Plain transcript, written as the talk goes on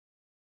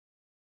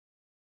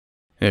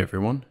Hey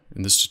everyone,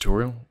 in this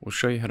tutorial we'll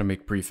show you how to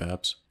make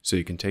prefabs so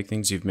you can take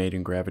things you've made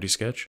in Gravity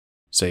Sketch,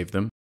 save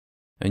them,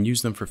 and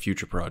use them for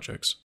future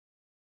projects.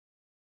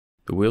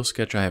 The wheel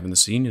sketch I have in the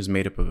scene is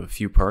made up of a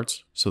few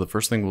parts, so the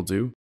first thing we'll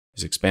do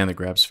is expand the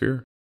grab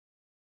sphere,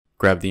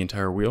 grab the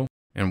entire wheel,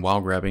 and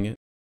while grabbing it,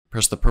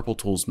 press the purple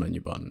Tools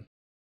menu button.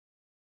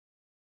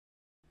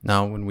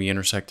 Now when we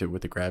intersect it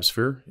with the grab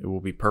sphere, it will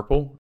be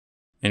purple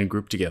and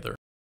grouped together.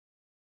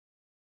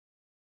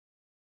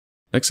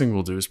 Next thing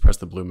we'll do is press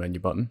the blue menu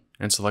button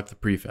and select the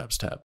Prefabs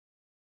tab.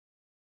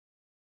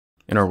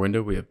 In our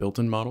window we have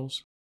built-in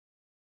models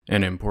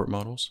and import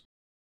models.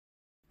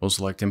 We'll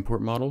select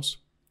import models,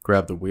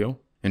 grab the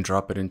wheel, and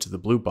drop it into the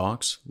blue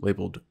box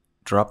labeled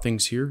Drop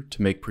Things Here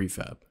to Make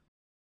Prefab.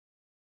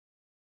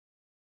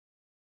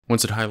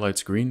 Once it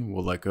highlights green,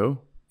 we'll let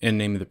go and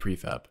name the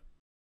prefab.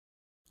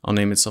 I'll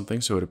name it something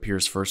so it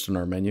appears first in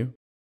our menu,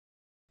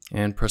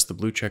 and press the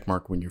blue check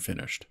mark when you're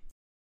finished.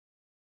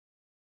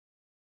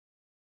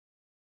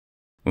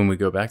 When we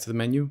go back to the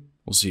menu,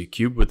 we'll see a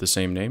cube with the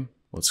same name.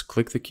 Let's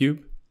click the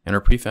cube, and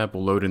our prefab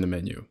will load in the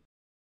menu.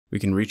 We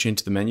can reach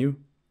into the menu,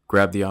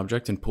 grab the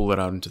object and pull it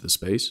out into the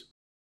space,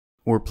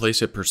 or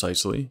place it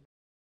precisely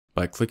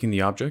by clicking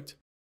the object.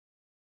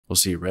 We'll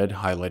see a red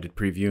highlighted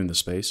preview in the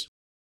space,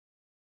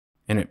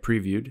 and it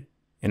previewed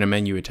in a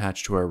menu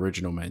attached to our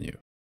original menu.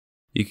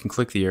 You can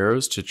click the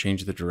arrows to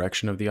change the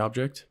direction of the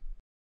object,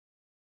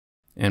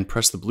 and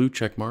press the blue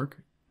check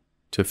mark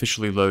to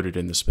officially load it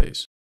in the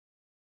space.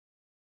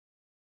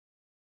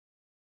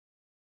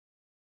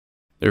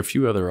 There are a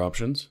few other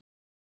options.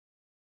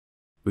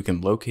 We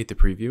can locate the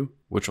preview,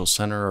 which will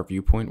center our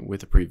viewpoint with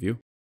the preview,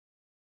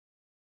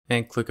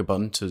 and click a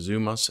button to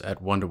zoom us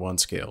at 1:1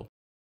 scale.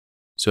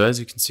 So as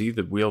you can see,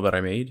 the wheel that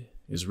I made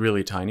is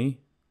really tiny,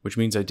 which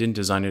means I didn't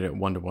design it at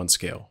 1:1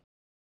 scale.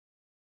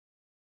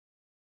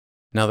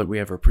 Now that we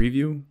have our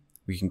preview,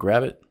 we can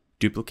grab it,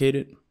 duplicate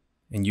it,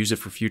 and use it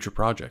for future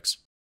projects.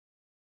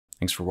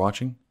 Thanks for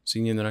watching. See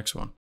you in the next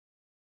one.